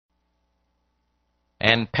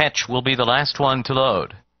and Petch will be the last one to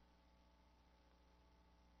load.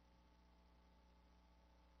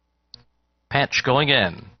 Petch going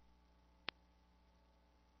in.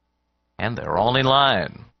 And they're all in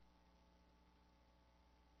line.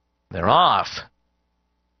 They're off.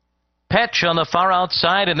 Petch on the far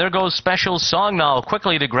outside, and there goes Special Song now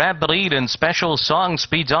quickly to grab the lead, and Special Song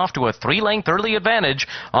speeds off to a 3-length early advantage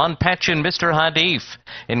on Petch and Mr. Hadif.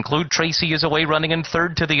 Include Tracy is away running in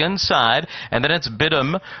third to the inside, and then it's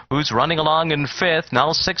Bidham who's running along in fifth,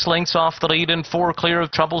 now 6 lengths off the lead and 4 clear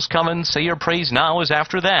of Troubles Comin'. Say Your Praise Now is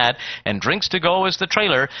after that, and Drinks to Go is the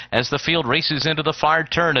trailer as the field races into the far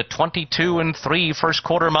turn at 22 3 first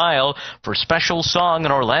quarter mile for Special Song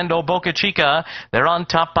and Orlando Boca Chica. They're on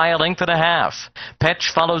top by a length and a half.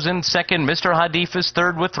 Petch follows in second. Mr. Hadif is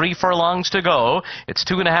third with 3 furlongs to go. It's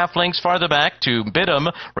 2.5 lengths farther back to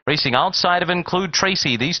Bidham, racing outside of Include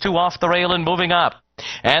Tracy. These two off the rail and moving up.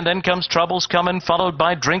 And then comes Troubles Comin', followed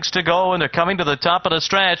by Drinks to Go, and they're coming to the top of the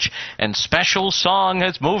stretch, and Special Song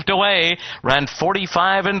has moved away, ran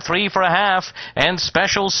 45 3 for a half, and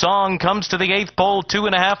Special Song comes to the 8th pole,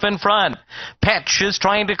 2.5 in front. Petch is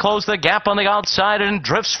trying to close the gap on the outside and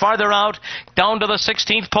drifts farther out, down to the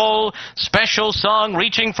 16th pole. Special Song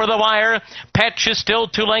reaching for the wire. Petch is still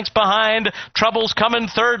 2 lengths behind. Troubles Comin'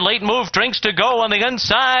 third, late move, Drinks to Go on the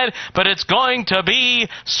inside, but it's going to be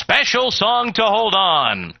Special Song to hold on.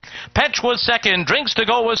 Petch was second, Drinks to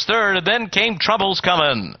Go was third, and then came Troubles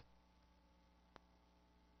Comin'.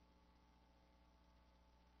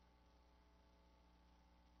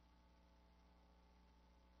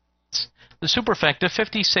 The Superfecta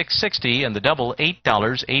 $56.60 and the double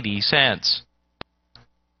 $8.80.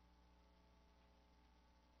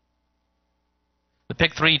 The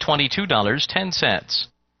pick 3 $22.10.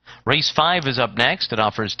 Race 5 is up next. It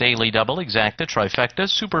offers daily double, exacta, trifecta,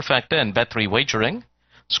 superfecta, and bet3 wagering.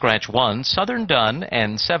 Scratch 1, Southern Dun,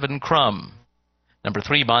 and 7, Crumb. Number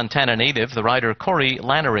 3, Montana Native, the rider Corey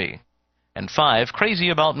Lannery. And 5, Crazy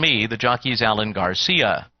About Me, the jockey's Alan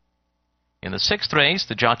Garcia. In the 6th race,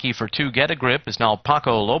 the jockey for 2, Get a Grip, is now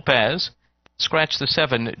Paco Lopez. Scratch the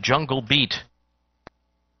 7, Jungle Beat.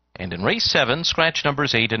 And in race 7, scratch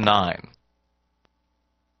numbers 8 and 9.